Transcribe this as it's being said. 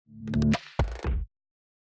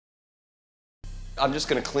I'm just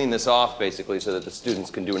going to clean this off, basically, so that the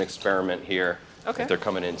students can do an experiment here. Okay. If they're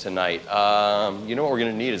coming in tonight. You know what we're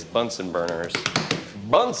going to need is Bunsen burners.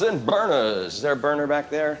 Bunsen burners! Is there a burner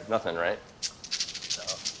back there? Nothing, right?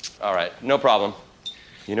 No. All right, no problem.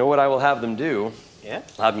 You know what I will have them do? Yeah?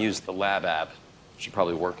 I'll have them use the lab app. Should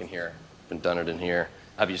probably work in here. Haven't done it in here.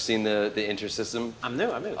 Have you seen the InterSystem? I'm new.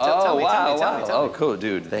 Tell me. Oh, cool,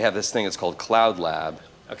 dude. They have this thing, it's called Cloud Lab.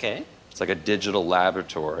 Okay. It's like a digital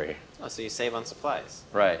laboratory. Oh, so you save on supplies.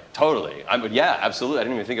 Right, totally. Yeah, absolutely. I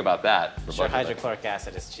didn't even think about that. Sure, hydrochloric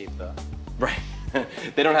acid is cheap, though. Right.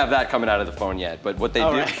 They don't have that coming out of the phone yet, but what they do,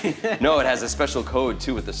 right. no, it has a special code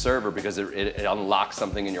too with the server because it unlocks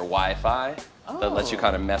something in your Wi-Fi that lets you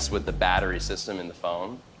kind of mess with the battery system in the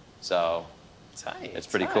phone. So it's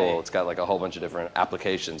pretty cool. It's got like a whole bunch of different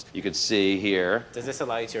applications. You could see here. Does this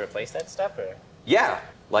allow you to replace that stuff, or? Yeah,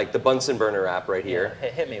 like the Bunsen burner app right here. Yeah,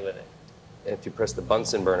 hit me with it. If you press the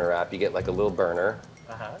Bunsen burner app, you get like a little burner,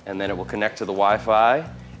 and then it will connect to the Wi-Fi,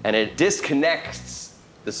 and it disconnects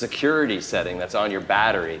the security setting that's on your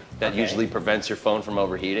battery that usually prevents your phone from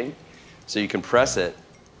overheating. So you can press it,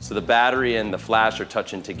 so the battery and the flash are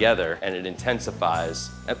touching together, and it intensifies.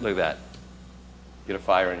 Look at that. Get a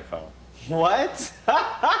fire on your phone. What?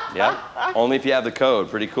 Yeah, only if you have the code.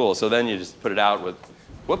 Pretty cool. So then you just put it out with,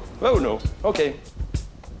 whoop, oh no, okay.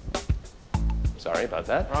 Sorry about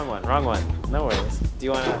that. Wrong one. No worries. Do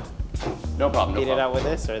you want to beat it out with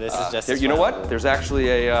this, or this is just you know what? There's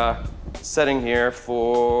actually a setting here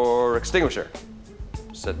for extinguisher.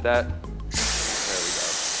 Set that. There we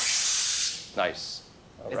go. Nice.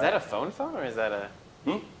 Is that a phone, or is that a...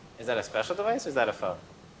 Is that a special device, or is that a phone?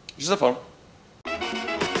 Just a phone.